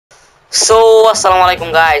So,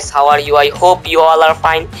 assalamualaikum guys, how are you? I hope you all are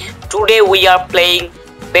fine. Today we are playing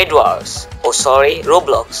Bedwars. Oh, sorry,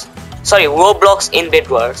 Roblox. Sorry, Roblox in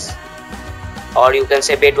Bedwars. Or you can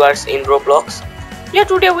say Bedwars in Roblox. Yeah,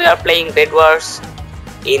 today we are playing Bedwars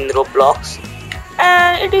in Roblox.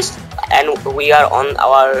 And we are on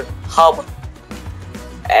our hub.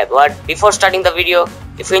 But before starting the video,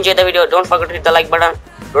 if you enjoyed the video, don't forget to hit the like button.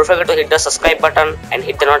 Don't forget to hit the subscribe button and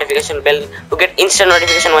hit the notification bell to get instant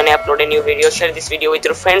notification when I upload a new video. Share this video with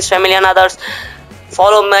your friends, family and others.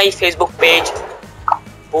 Follow my Facebook page,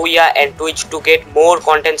 Booyah, and Twitch to get more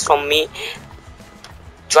contents from me.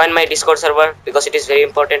 Join my Discord server because it is very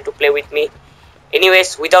important to play with me.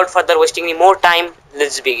 Anyways, without further wasting any more time,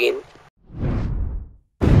 let's begin.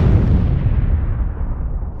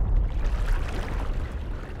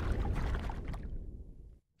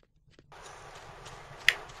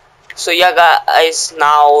 So yeah guys,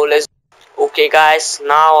 now let's okay guys,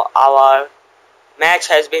 now our match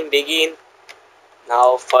has been begin.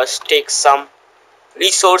 Now first take some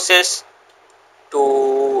resources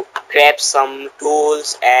to grab some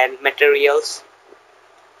tools and materials.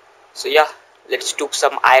 So yeah, let's do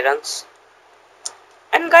some irons.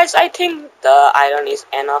 And guys, I think the iron is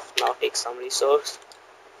enough. Now take some resource.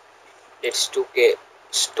 Let's do a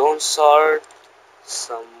stone sword,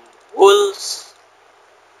 some wools.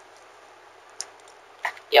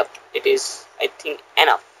 Yep, it is I think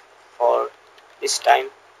enough for this time.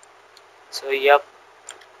 So yep,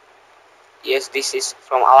 yes, this is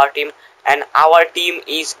from our team, and our team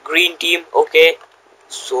is green team. Okay,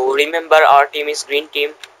 so remember our team is green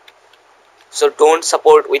team, so don't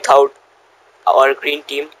support without our green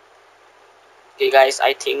team. Okay guys,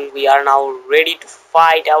 I think we are now ready to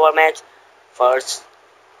fight our match. First,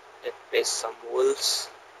 let's place some wolves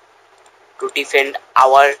to defend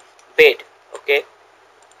our bed. Okay,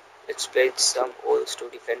 let's place some wolves to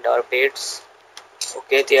defend our beds.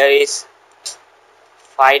 Okay, there is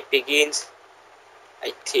fight begins,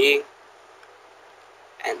 I think.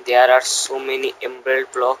 And there are so many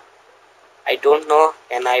emerald blocks. I don't know,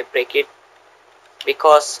 can I break it?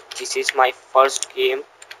 Because this is my first game.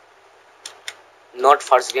 Not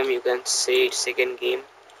first game, you can say it's second game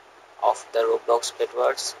of the Roblox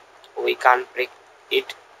Bedwars. We can't break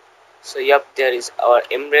it. So yep, there is our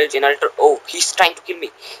emerald generator. Oh, he's trying to kill me.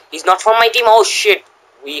 He's not from my team. Oh shit,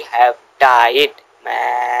 we have died,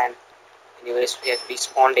 man. Anyways, we have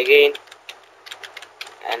respawned again.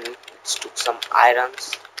 And let's do some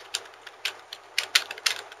irons.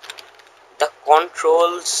 The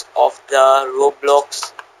controls of the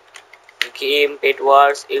Roblox game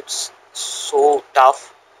Bedwars, it's so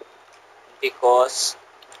tough because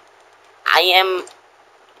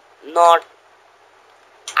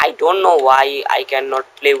I don't know why I cannot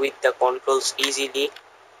play with the controls easily.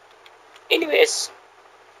 Anyways,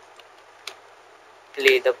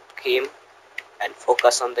 play the game and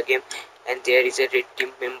focus on the game. And there is a red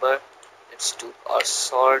team member. Let's do our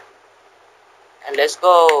sword and let's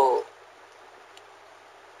go.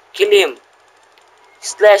 Kill him,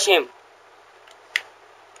 slash him.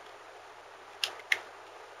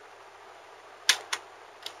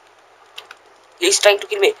 He's trying to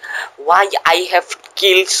kill me. Why I have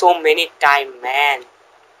killed so many times, man?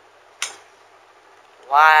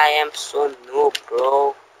 Why I am so noob,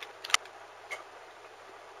 bro?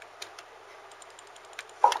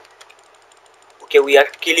 Okay, we are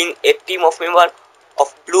killing a team of member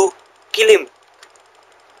of blue. Kill him.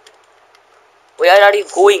 Where are you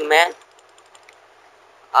going, man?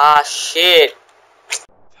 Ah, shit.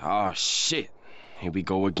 Oh shit, here we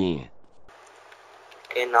go again.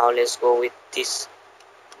 Okay, now let's go with this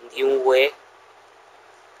new way.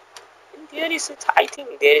 And there is I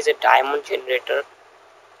think there is a diamond generator.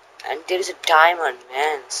 And there is a diamond,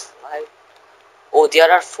 man. Like, oh,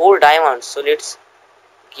 there are 4 diamonds. So let's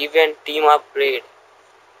give a team upgrade.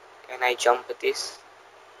 Can I jump with this?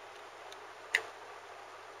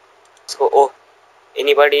 So, oh,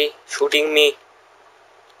 anybody shooting me?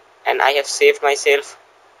 And I have saved myself.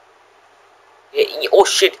 Oh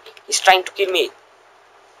shit, he's trying to kill me.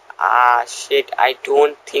 Ah shit, I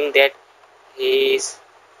don't think that he is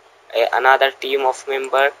another team of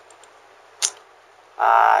member.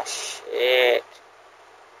 Ah shit.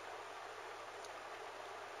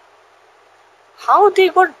 How they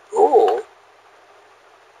got bro?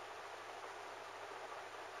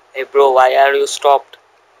 Hey bro, why are you stopped?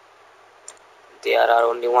 There are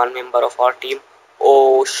only 1 member of our team.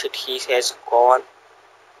 Oh shit, he has gone.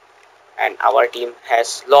 And our team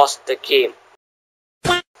has lost the game.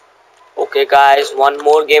 Okay guys, one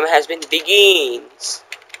more game has been begins.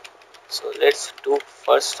 So let's do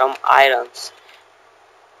first some irons.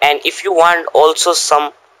 And if you want also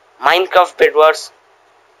some Minecraft Bedwars,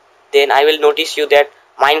 then I will notice you that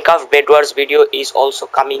Minecraft Bedwars video is also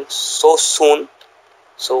coming so soon.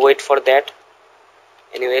 So wait for that.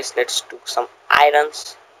 Anyways, let's do some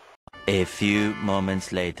irons. A few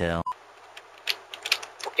moments later.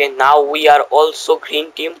 Okay, now we are also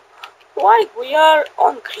green team. Why we are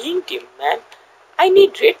on green team, man? I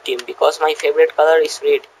need red team because my favorite color is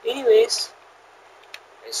red. Anyways,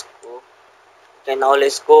 let's go. Okay, now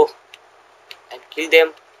let's go and kill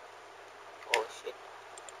them. Oh shit,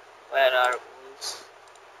 where are wolves?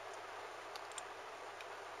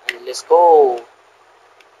 And let's go.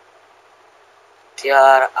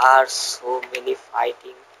 There are so many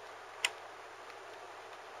fighting.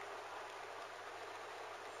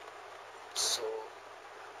 So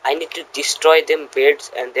I need to destroy them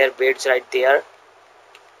beds and their beds right there.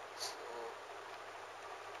 So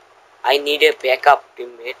I need a backup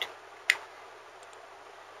teammate.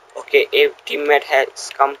 Okay, a teammate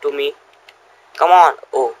has come to me. Come on.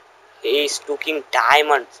 Oh, he is taking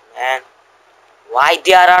diamonds, man. Why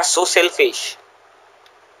they are so selfish?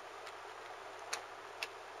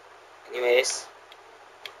 Anyways,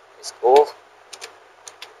 let's go.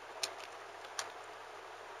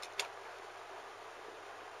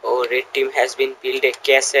 Oh, red team has been built a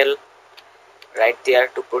castle right there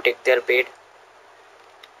to protect their bed.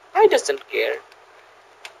 I doesn't care.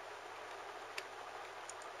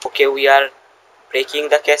 Okay, we are breaking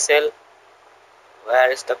the castle.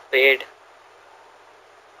 Where is the bed?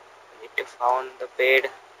 I need to find the bed.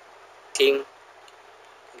 Think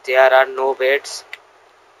there are no beds.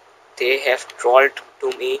 They have trolled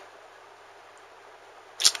to me.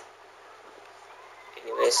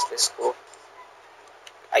 Anyways, let's go.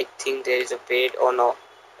 I think there is a bed. Oh no,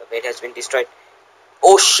 the bed has been destroyed.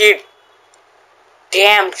 Oh shit!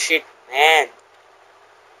 Damn shit, man.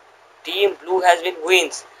 Team Blue has been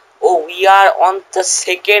wins. Oh, we are on the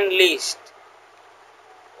second list.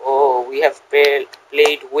 Oh, we have played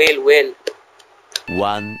well.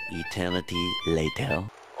 One eternity later.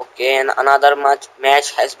 Okay, and another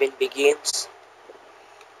match has been begins.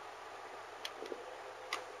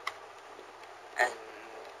 And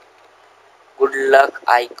good luck.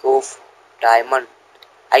 I go diamond.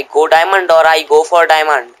 I go diamond or I go for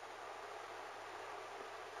diamond.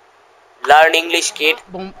 Learn English, kid.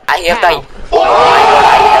 I have died. Oh my god,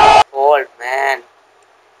 I have fault, man.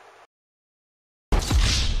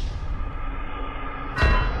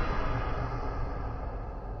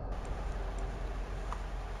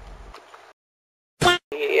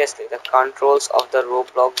 Seriously, the controls of the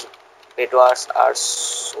Roblox Bedwars are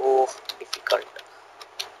so difficult.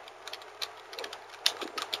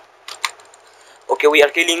 Okay, we are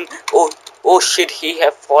killing. Oh shit, he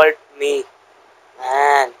have fought me,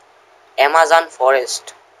 man. Amazon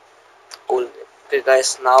forest. Cool. Okay,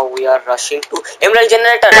 guys, now we are rushing to Emerald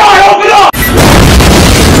Generator.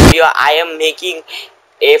 Video, I am making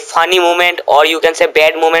a funny moment, or you can say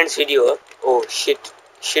bad moments video. Oh shit,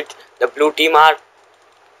 the blue team are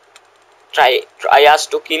try us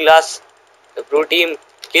to kill us. The blue team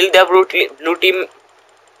kill the blue team.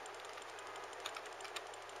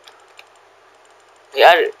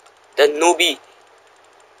 Here, the newbie.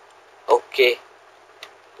 Okay,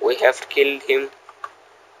 we have killed him.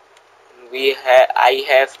 I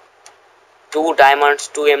have 2 diamonds,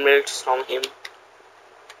 2 emeralds from him,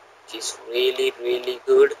 which is really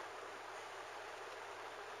good.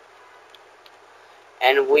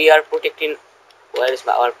 And we are protecting. Where is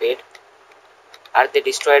our bed? Are they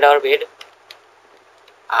destroyed our bed?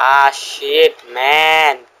 Ah shit,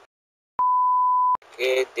 man.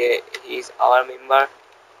 Okay, there is our member.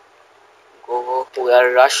 Go. We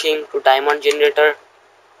are rushing to diamond generator,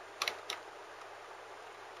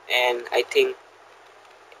 and I think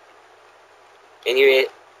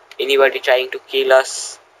anybody trying to kill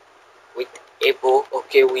us with a bow.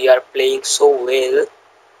 Okay, we are playing so well.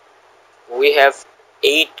 We have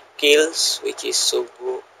 8 kills, which is so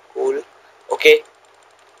cool. Okay,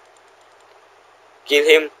 kill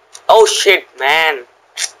him. Oh shit, man.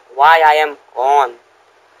 Why I am gone?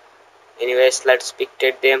 Anyways, let's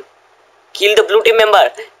spectate them. Kill the blue team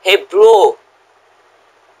member. Hey bro,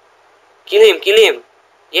 kill him.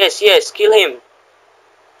 Yes, kill him.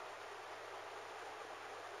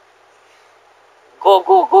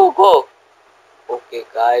 Go. Okay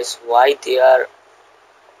guys, why they are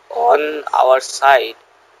on our side?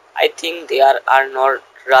 I think they are not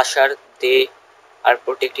rusher. They are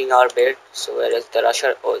protecting our bed. So where is the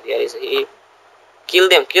rusher? Oh, there is he. Kill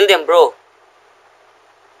them, bro.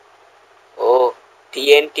 Oh,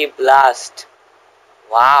 TNT blast.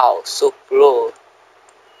 Wow, so pro.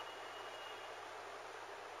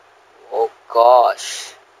 Oh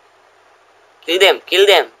gosh. Kill them.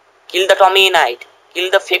 Kill the Tommy Knight. Kill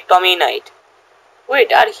the fake Tommy Knight. Wait,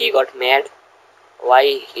 he got mad.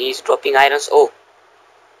 Why he is dropping irons? Oh,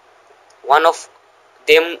 one of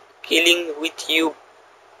them killing with you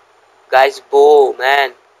guys. Bow,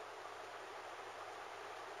 man.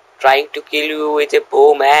 Trying to kill you with a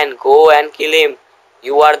bow, man. Go and kill him.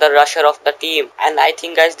 You are the rusher of the team. And I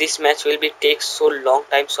think guys this match will be take so long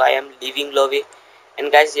time, so I am leaving lobby.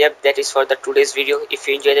 And guys, yep, that is for the today's video. If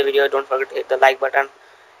you enjoy the video, don't forget to hit the like button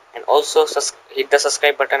and also hit the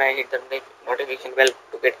subscribe button and hit the notification bell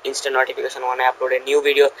to get instant notification when I upload a new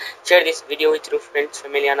video. Share this video with your friends,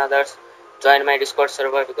 family and others. Join my Discord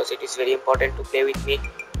server because it is very important to play with me.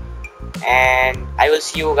 And I will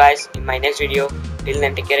see you guys in my next video. Till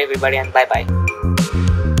then, take care everybody and bye bye.